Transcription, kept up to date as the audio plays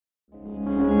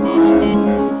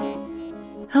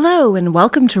Hello and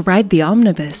welcome to Ride the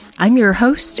Omnibus. I'm your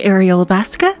host, Ariel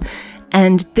Basca,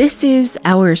 and this is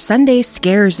our Sunday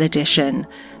Scares edition.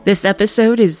 This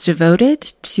episode is devoted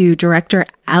to director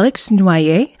Alex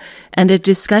Noyer and a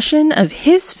discussion of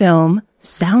his film,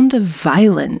 Sound of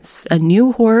Violence, a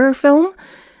new horror film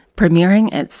premiering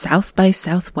at South by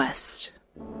Southwest.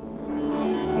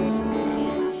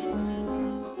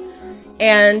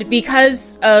 And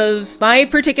because of my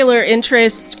particular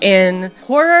interest in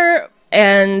horror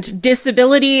and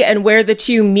disability and where the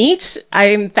two meet,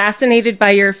 I'm fascinated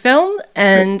by your film,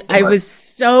 and I was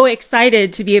so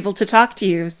excited to be able to talk to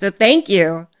you. So thank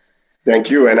you. Thank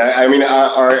you. And I mean,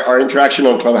 our interaction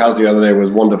on Clubhouse the other day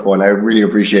was wonderful, and I really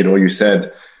appreciate all you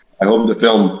said. I hope the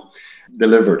film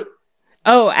delivered.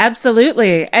 Oh,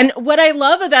 absolutely. And what I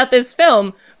love about this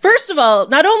film, first of all,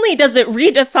 not only does it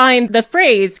redefine the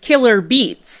phrase killer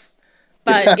beats,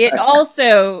 but it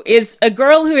also is a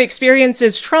girl who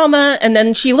experiences trauma and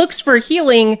then she looks for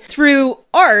healing through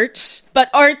art,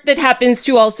 but art that happens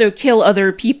to also kill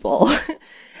other people.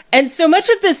 And so much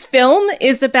of this film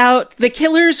is about the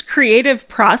killer's creative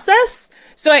process.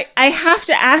 So I have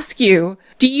to ask you,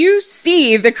 do you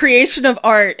see the creation of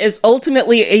art as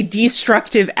ultimately a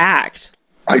destructive act?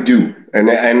 I do. And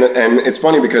it's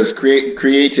funny because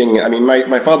creating, I mean,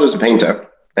 my father's a painter.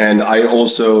 And I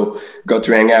also got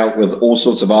to hang out with all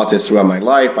sorts of artists throughout my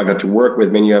life. I got to work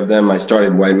with many of them. I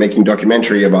started by making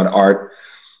documentary about art.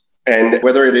 And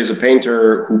whether it is a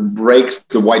painter who breaks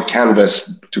the white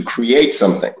canvas to create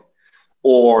something,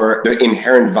 or the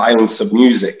inherent violence of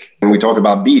music, and we talk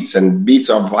about beats, and beats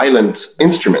are violent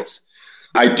instruments,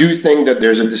 I do think that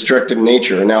there's a destructive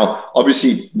nature. Now,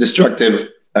 obviously, destructive,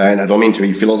 and I don't mean to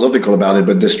be philosophical about it,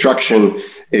 but destruction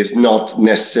is not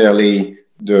necessarily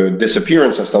the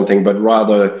disappearance of something, but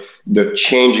rather the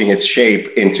changing its shape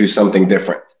into something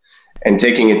different and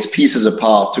taking its pieces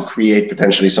apart to create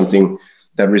potentially something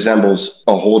that resembles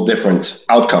a whole different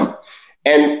outcome.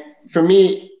 And for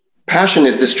me, passion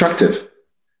is destructive.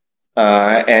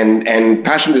 And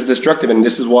passion is destructive. And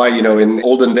this is why, you know, in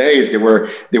olden days, they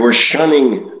were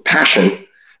shunning passion,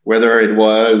 whether it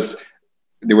was,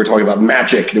 they were talking about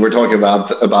magic, they were talking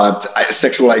about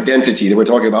sexual identity, they were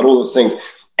talking about all those things.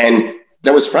 And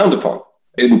that was frowned upon.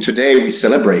 And today we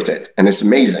celebrate it, and it's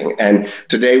amazing. And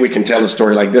today we can tell a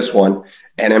story like this one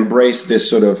and embrace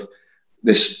this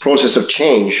process of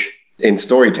change in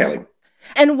storytelling.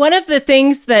 And one of the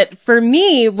things that for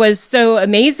me was so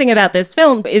amazing about this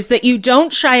film is that you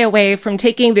don't shy away from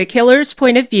taking the killer's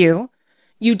point of view.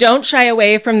 You don't shy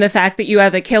away from the fact that you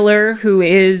have a killer who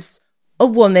is a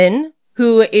woman,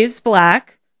 who is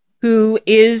Black, who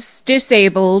is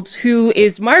disabled, who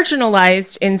is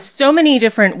marginalized in so many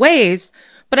different ways.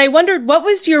 But I wondered, what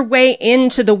was your way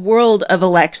into the world of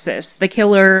Alexis, the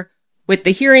killer with the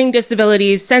hearing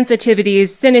disabilities, sensitivities,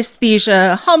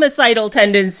 synesthesia, homicidal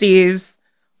tendencies,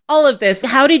 all of this?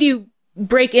 How did you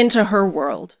break into her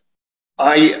world?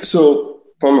 So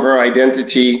from her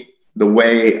identity, the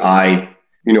way I,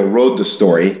 wrote the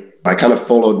story, I kind of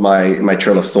followed my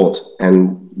trail of thought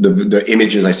and the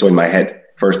images I saw in my head,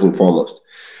 first and foremost.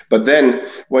 But then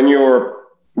when you're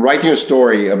writing a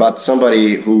story about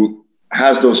somebody who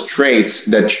has those traits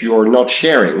that you're not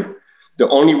sharing, the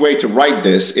only way to write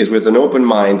this is with an open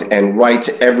mind and write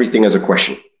everything as a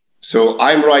question. So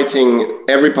I'm writing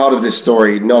every part of this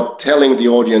story, not telling the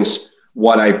audience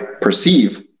what I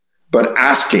perceive, but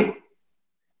asking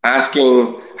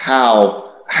how,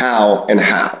 and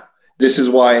how. This is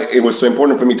why it was so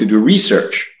important for me to do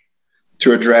research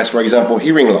to address, for example,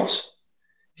 hearing loss.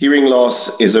 Hearing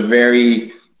loss is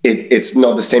it's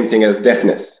not the same thing as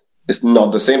deafness. It's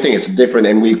not the same thing. It's different.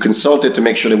 And we consulted to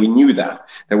make sure that we knew that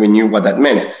we knew what that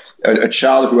meant. A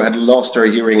child who had lost her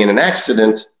hearing in an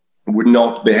accident would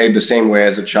not behave the same way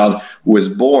as a child who was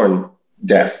born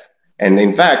deaf. And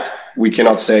in fact, we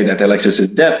cannot say that Alexis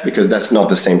is deaf because that's not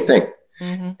the same thing.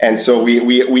 Mm-hmm. And so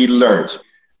we learned.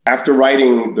 After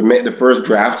writing the first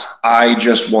draft, I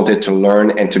just wanted to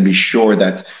learn and to be sure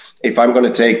that if I'm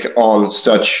going to take on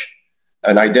such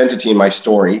an identity in my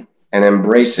story and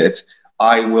embrace it,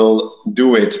 I will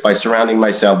do it by surrounding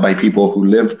myself by people who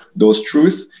live those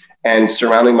truths and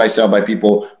surrounding myself by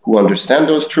people who understand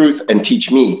those truths and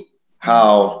teach me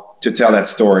how to tell that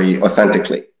story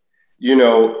authentically.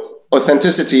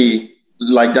 Authenticity,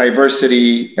 like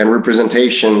diversity and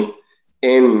representation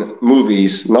in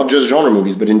movies, not just genre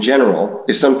movies, but in general,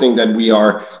 is something that we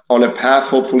are on a path,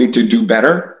 hopefully, to do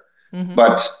better. Mm-hmm.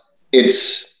 But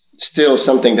it's still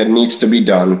something that needs to be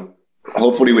done,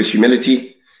 hopefully with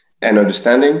humility and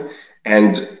understanding,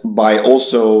 and by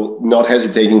also not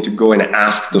hesitating to go and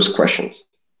ask those questions.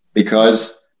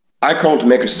 Because I can't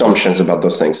make assumptions about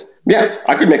those things. Yeah,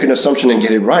 I could make an assumption and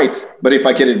get it right, but if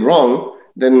I get it wrong,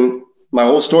 then my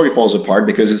whole story falls apart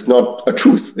because it's not a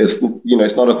truth. It's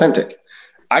not authentic.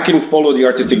 I can follow the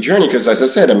artistic journey because, as I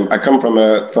said, I come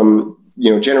from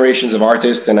generations of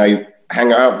artists, and I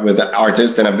hang out with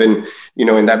artists, and I've been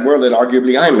in that world, and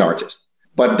arguably I'm an artist.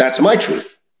 But that's my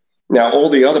truth. Now, all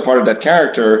the other part of that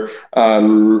character,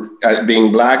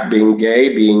 being black, being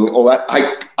gay, being all that,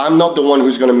 I'm not the one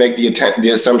who's going to make the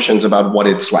assumptions about what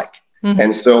it's like. Mm-hmm.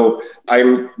 And so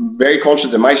I'm very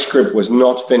conscious that my script was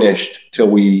not finished till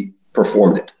we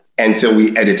performed it, until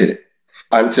we edited it,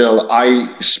 until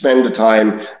I spent the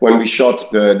time when we shot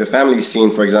the family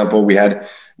scene, for example. We had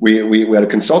a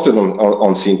consultant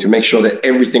on scene to make sure that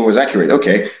everything was accurate.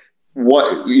 Okay,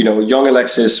 what young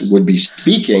Alexis would be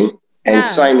speaking and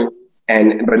signing.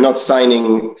 But not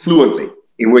signing fluently.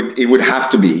 It would have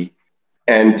to be,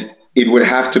 and it would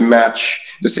have to match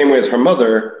the same way as her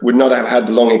mother would not have had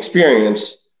the long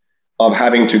experience of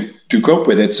having to cope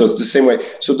with it. So the same way.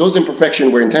 So those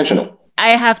imperfections were intentional.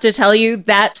 I have to tell you,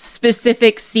 that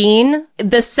specific scene,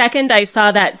 the second I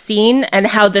saw that scene and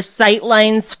how the sight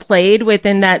lines played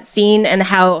within that scene and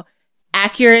how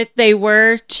accurate they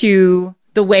were to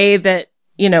the way that,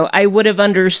 I would have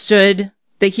understood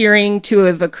the hearing to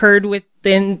have occurred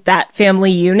within that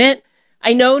family unit.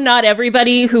 I know not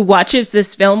everybody who watches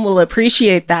this film will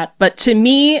appreciate that, but to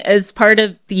me, as part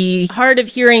of the hard of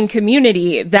hearing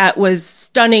community, that was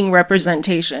stunning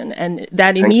representation, and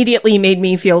that immediately made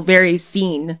me feel very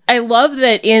seen. I love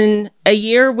that in a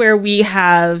year where we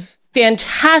have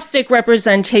fantastic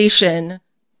representation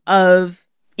of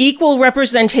equal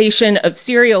representation of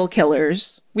serial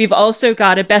killers, we've also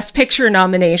got a Best Picture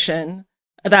nomination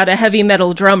about a heavy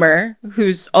metal drummer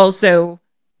who's also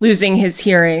losing his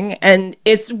hearing. And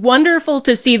it's wonderful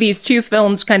to see these two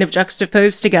films kind of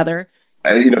juxtaposed together.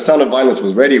 Sound of Violence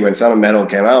was ready when Sound of Metal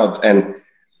came out. And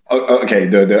okay,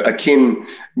 the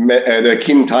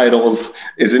akin titles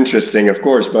is interesting, of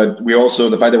course, but we also,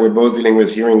 the fact that we're both dealing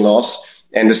with hearing loss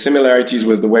and the similarities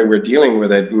with the way we're dealing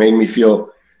with it made me feel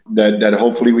that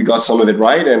hopefully we got some of it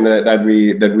right, and that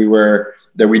we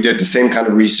did the same kind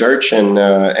of research, and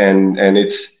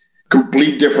it's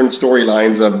complete different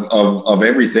storylines of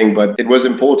everything, but it was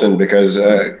important because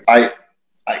the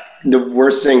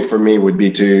worst thing for me would be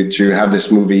to have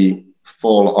this movie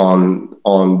fall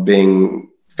on being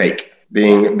fake,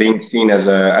 being seen as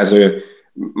a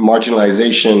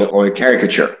marginalization or a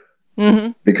caricature,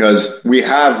 mm-hmm. because we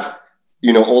have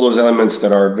all those elements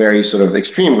that are very sort of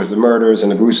extreme with the murders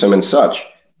and the gruesome and such.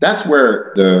 That's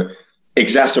where the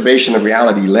exacerbation of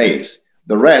reality lays.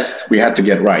 The rest we had to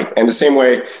get right. And the same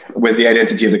way with the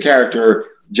identity of the character,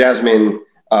 Jasmine,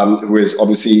 who is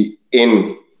obviously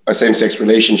in a same-sex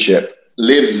relationship,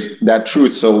 lives that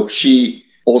truth. So she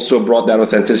also brought that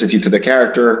authenticity to the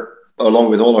character along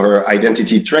with all of her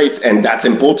identity traits. And that's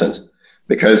important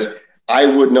because I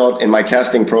would not, in my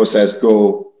casting process,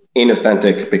 go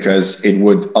inauthentic because it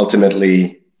would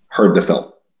ultimately hurt the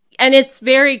film. And it's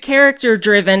very character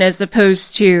driven as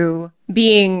opposed to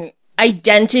being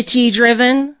identity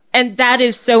driven. And that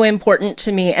is so important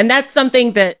to me. And that's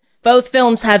something that both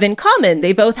films have in common.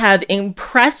 They both have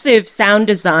impressive sound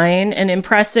design and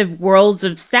impressive worlds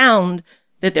of sound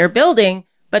that they're building,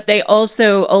 but they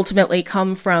also ultimately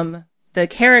come from the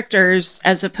characters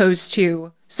as opposed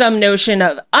to some notion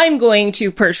of, I'm going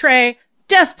to portray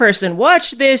deaf person,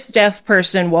 watch this deaf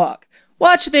person walk.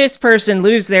 Watch this person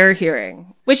lose their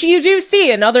hearing, which you do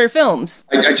see in other films.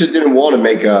 I just didn't want to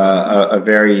make a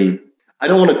very... I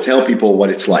don't want to tell people what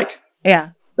it's like.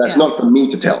 Yeah. That's not for me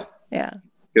to tell. Yeah.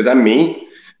 Because I'm me,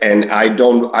 and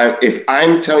if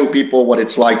I'm telling people what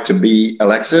it's like to be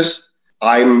Alexis,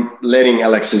 I'm letting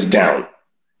Alexis down.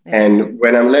 Yeah. And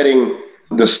when I'm letting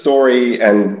the story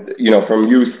and, from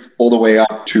youth all the way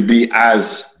up to be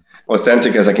as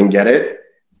authentic as I can get it,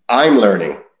 I'm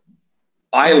learning.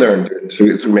 I learned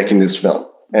through making this film.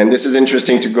 And this is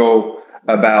interesting to go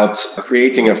about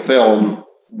creating a film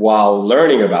while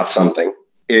learning about something.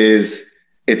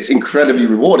 It's incredibly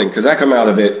rewarding because I come out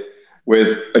of it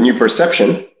with a new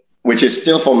perception, which is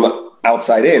still from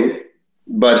outside in,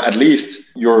 but at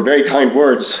least your very kind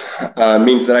words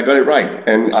means that I got it right.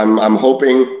 And I'm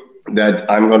hoping that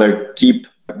I'm going to keep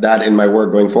that in my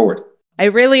work going forward. I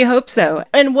really hope so.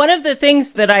 And one of the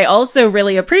things that I also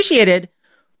really appreciated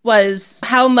was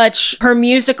how much her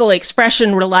musical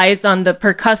expression relies on the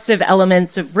percussive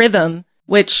elements of rhythm,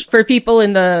 which for people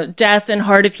in the deaf and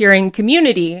hard of hearing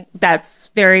community, that's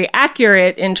very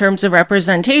accurate in terms of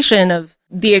representation of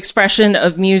the expression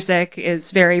of music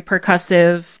is very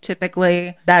percussive.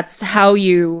 Typically, that's how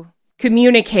you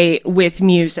communicate with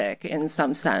music in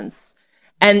some sense.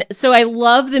 And so I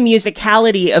love the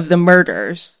musicality of the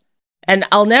murders. And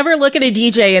I'll never look at a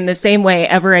DJ in the same way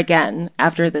ever again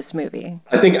after this movie.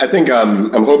 I think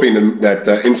I'm hoping that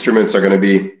instruments are going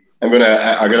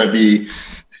to be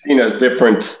seen as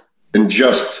different than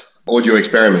just audio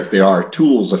experiments. They are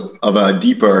tools of a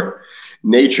deeper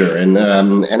nature, and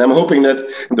I'm hoping that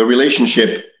the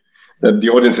relationship that the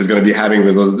audience is going to be having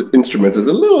with those instruments is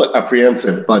a little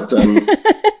apprehensive. But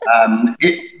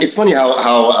it's funny how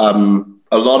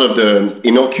a lot of the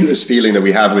innocuous feeling that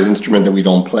we have with instruments that we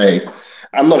don't play.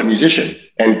 I'm not a musician,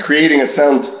 and creating a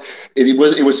sound, it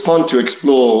was fun to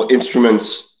explore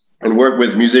instruments and work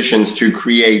with musicians to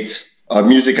create a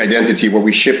music identity where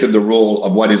we shifted the role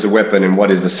of what is a weapon and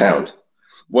what is the sound.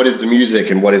 What is the music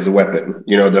and what is the weapon?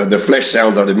 You know, the flesh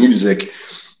sounds are the music,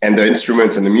 and the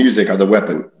instruments and the music are the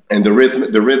weapon, and the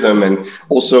rhythm. And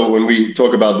also when we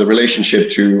talk about the relationship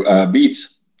to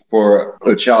beats for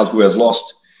a child who has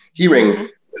lost hearing,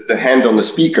 the hand on the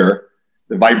speaker,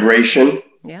 the vibration.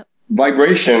 Yeah.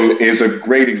 Vibration is a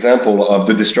great example of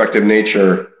the destructive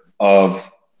nature of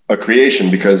a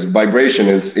creation, because vibration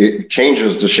it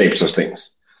changes the shapes of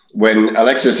things. When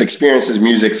Alexis experiences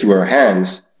music through her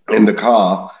hands in the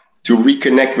car to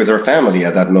reconnect with her family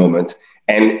at that moment,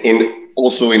 and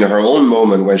also in her own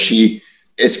moment when she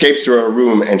escapes to her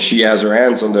room and she has her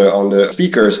hands on the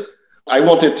speakers, I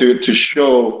wanted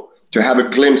to have a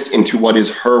glimpse into what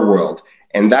is her world.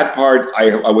 And that part,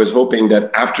 I was hoping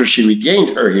that after she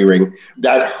regained her hearing,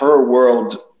 that her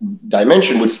world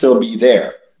dimension would still be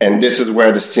there. And this is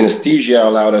where the synesthesia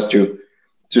allowed us to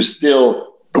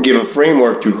still give a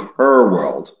framework to her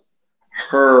world,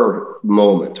 her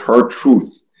moment, her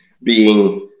truth,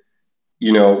 being,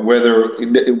 you know, whether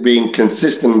being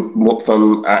consistent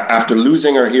from after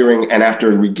losing her hearing and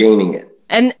after regaining it.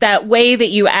 And that way that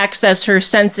you access her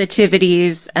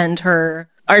sensitivities and her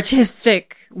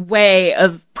artistic way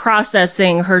of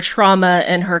processing her trauma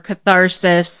and her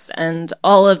catharsis and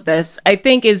all of this, I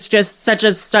think is just such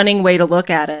a stunning way to look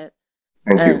at it.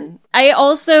 Thank you. I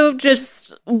also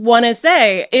just want to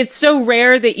say it's so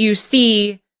rare that you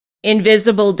see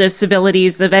invisible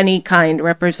disabilities of any kind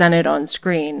represented on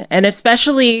screen. And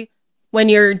especially when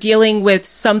you're dealing with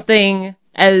something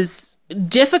as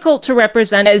difficult to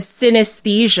represent as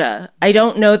synesthesia. I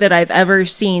don't know that I've ever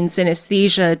seen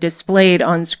synesthesia displayed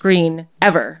on screen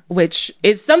ever, which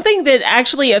is something that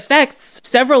actually affects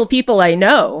several people I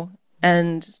know.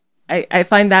 And I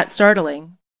find that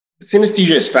startling.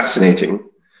 Synesthesia is fascinating.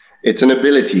 It's an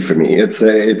ability for me. It's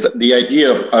the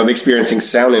idea of experiencing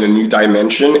sound in a new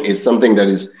dimension is something that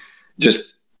is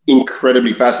just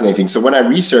incredibly fascinating. So when I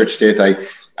researched it,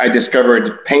 I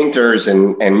discovered painters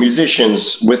and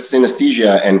musicians with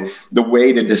synesthesia and the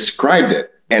way they described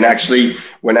it. And actually,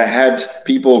 when I had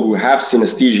people who have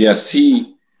synesthesia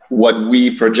see what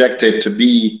we projected to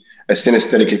be a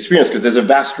synesthetic experience, because there's a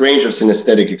vast range of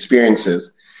synesthetic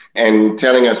experiences, and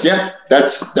telling us, yeah,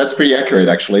 that's pretty accurate,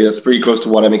 actually. That's pretty close to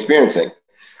what I'm experiencing.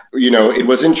 You know, it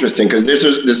was interesting because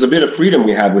there's a bit of freedom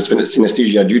we had with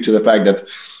synesthesia due to the fact that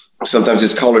sometimes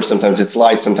it's color, sometimes it's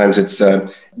light, sometimes it's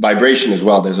vibration as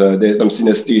well. There's some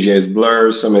synesthesia is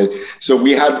blurs. So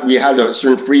we had a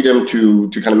certain freedom to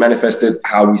kind of manifest it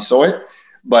how we saw it.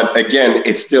 But again,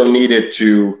 it still needed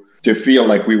to feel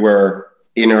like we were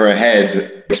in her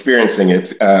head experiencing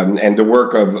it. And the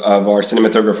work of our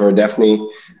cinematographer, Daphne,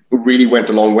 really went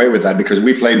a long way with that, because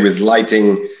we played with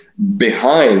lighting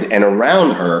behind and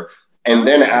around her, and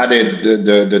then added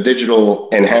the digital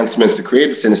enhancements to create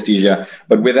the synesthesia.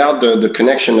 But without the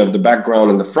connection of the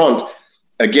background and the front,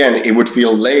 again, it would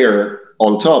feel layer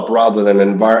on top rather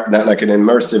than like an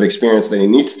immersive experience that it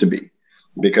needs to be.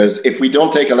 Because if we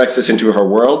don't take Alexis into her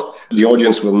world, the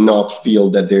audience will not feel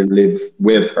that they live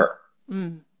with her.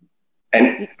 Mm.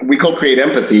 And we can't create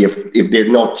empathy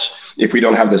if we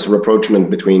don't have this rapprochement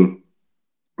between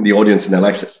the audience and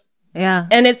Alexis. Yeah.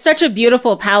 And it's such a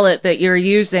beautiful palette that you're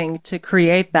using to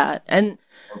create that. And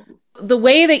the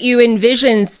way that you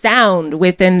envision sound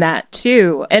within that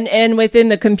too, and within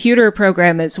the computer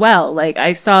program as well. Like,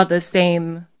 I saw the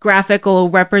same graphical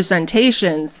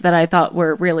representations that I thought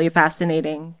were really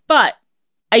fascinating. But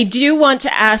I do want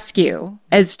to ask you,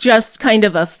 as just kind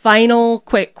of a final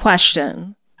quick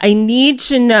question, I need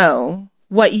to know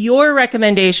what your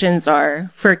recommendations are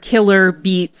for killer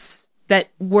beats that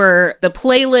were the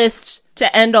playlist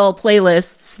to end all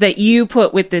playlists that you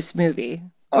put with this movie.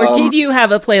 Or did you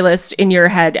have a playlist in your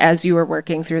head as you were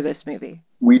working through this movie?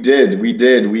 We did. We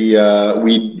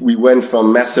went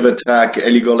from Massive Attack,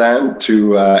 Heligoland to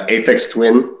Aphex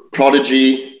Twin,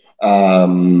 Prodigy.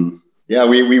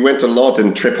 We went a lot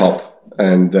in trip hop.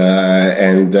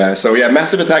 So yeah,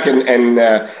 Massive Attack and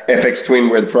FX Twin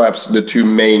were perhaps the two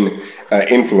main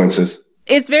influences.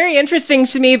 It's very interesting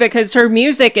to me because her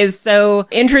music is so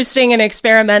interesting and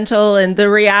experimental, and the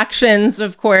reactions,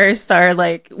 of course, are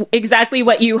like exactly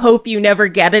what you hope you never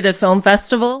get at a film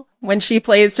festival when she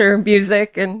plays her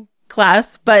music in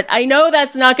class. But I know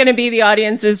that's not going to be the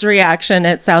audience's reaction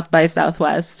at South by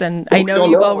Southwest, and I know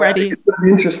you've already. It's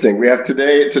interesting. We have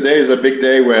today. Today is a big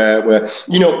day where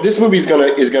this movie is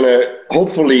gonna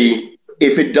hopefully,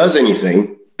 if it does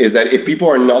anything, is that if people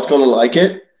are not gonna like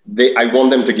it, I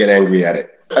want them to get angry at it.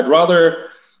 I'd rather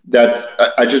that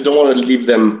I just don't want to leave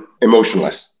them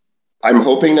emotionless. I'm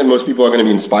hoping that most people are going to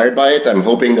be inspired by it. I'm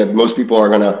hoping that most people are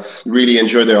going to really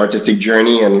enjoy their artistic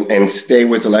journey and stay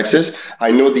with Alexis. I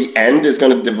know the end is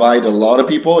going to divide a lot of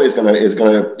people. I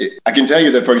can tell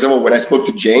you that, for example, when I spoke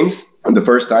to James the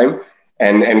first time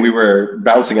and we were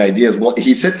bouncing ideas,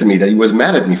 he said to me that he was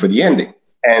mad at me for the ending.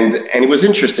 And it was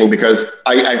interesting because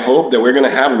I hope that we're going to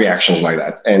have reactions like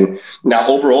that. And now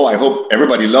overall, I hope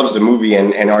everybody loves the movie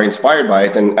and are inspired by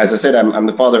it. And as I said, I'm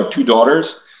the father of two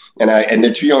daughters and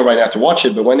they're too young right now to watch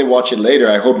it. But when they watch it later,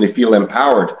 I hope they feel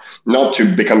empowered, not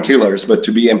to become killers, but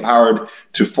to be empowered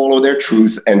to follow their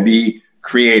truth and be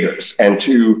creators and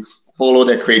to follow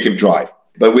their creative drive.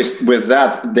 But with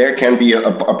that, there can be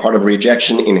a part of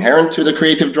rejection inherent to the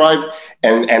creative drive.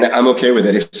 And I'm okay with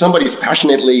it. If somebody's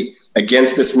passionately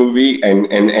against this movie and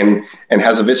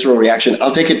has a visceral reaction,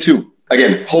 I'll take it too.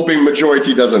 Again, hoping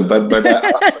majority doesn't, but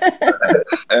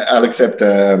I'll accept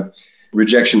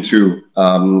rejection too.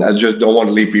 I just don't want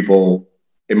to leave people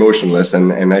emotionless,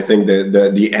 and I think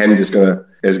the end is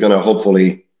gonna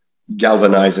hopefully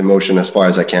galvanize emotion as far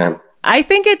as I can. I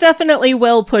think it definitely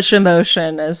will push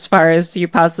emotion as far as you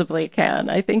possibly can.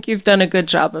 I think you've done a good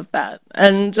job of that,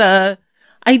 and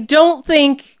I don't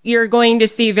think you're going to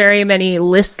see very many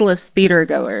listless theater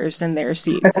goers in their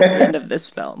seats at the end of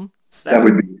this film. So. That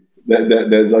would be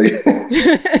that's like,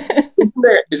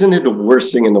 isn't it the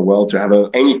worst thing in the world to have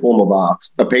any form of art,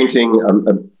 a painting,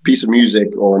 a piece of music,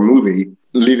 or a movie,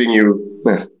 leaving you?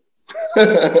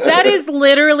 That is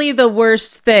literally the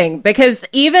worst thing, because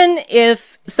even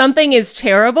if something is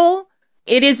terrible,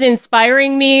 it is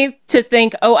inspiring me to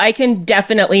think, oh, I can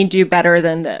definitely do better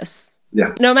than this.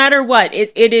 Yeah. No matter what,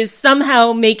 it is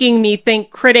somehow making me think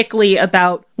critically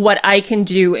about what I can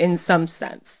do in some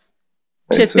sense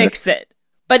to fix it.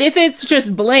 But if it's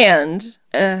just bland,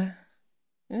 and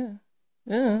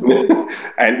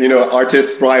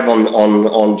artists thrive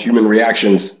on human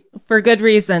reactions for good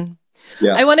reason.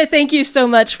 Yeah. I want to thank you so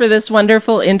much for this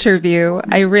wonderful interview.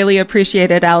 I really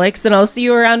appreciate it, Alex, and I'll see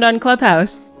you around on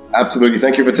Clubhouse. Absolutely.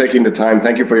 Thank you for taking the time.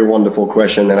 Thank you for your wonderful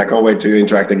question, and I can't wait to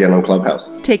interact again on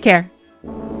Clubhouse. Take care.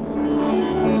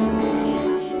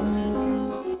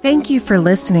 Thank you for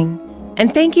listening,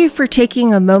 and thank you for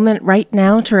taking a moment right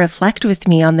now to reflect with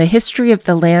me on the history of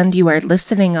the land you are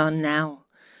listening on now.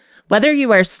 Whether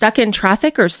you are stuck in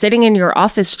traffic or sitting in your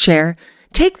office chair,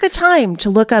 take the time to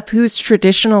look up whose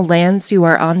traditional lands you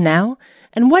are on now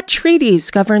and what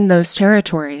treaties govern those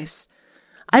territories.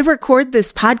 I record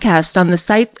this podcast on the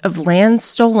site of land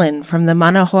stolen from the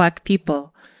Manahoac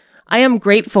people. I am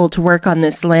grateful to work on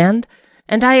this land,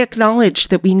 and I acknowledge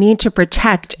that we need to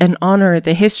protect and honor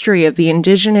the history of the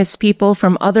indigenous people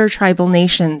from other tribal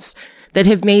nations that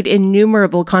have made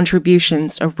innumerable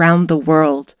contributions around the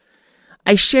world.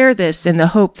 I share this in the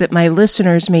hope that my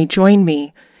listeners may join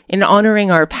me in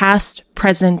honoring our past,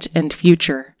 present, and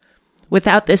future.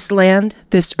 Without this land,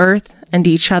 this earth, and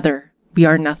each other, we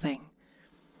are nothing.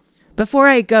 Before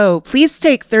I go, please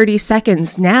take 30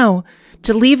 seconds now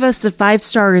to leave us a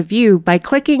 5-star review by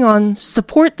clicking on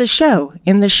Support the Show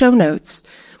in the show notes.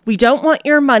 We don't want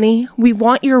your money, we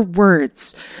want your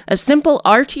words. A simple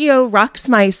RTO rocks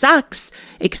my socks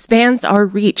expands our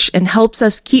reach and helps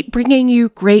us keep bringing you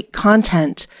great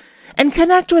content. And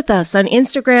connect with us on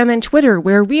Instagram and Twitter,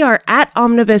 where we are at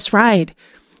Omnibus Ride.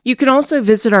 You can also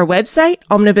visit our website,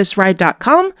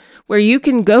 omnibusride.com, where you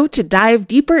can go to dive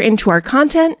deeper into our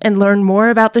content and learn more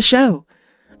about the show.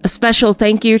 A special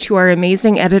thank you to our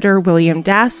amazing editor, William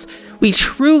Dass. We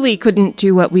truly couldn't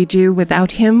do what we do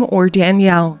without him or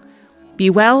Danielle. Be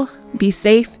well, be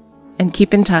safe, and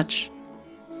keep in touch.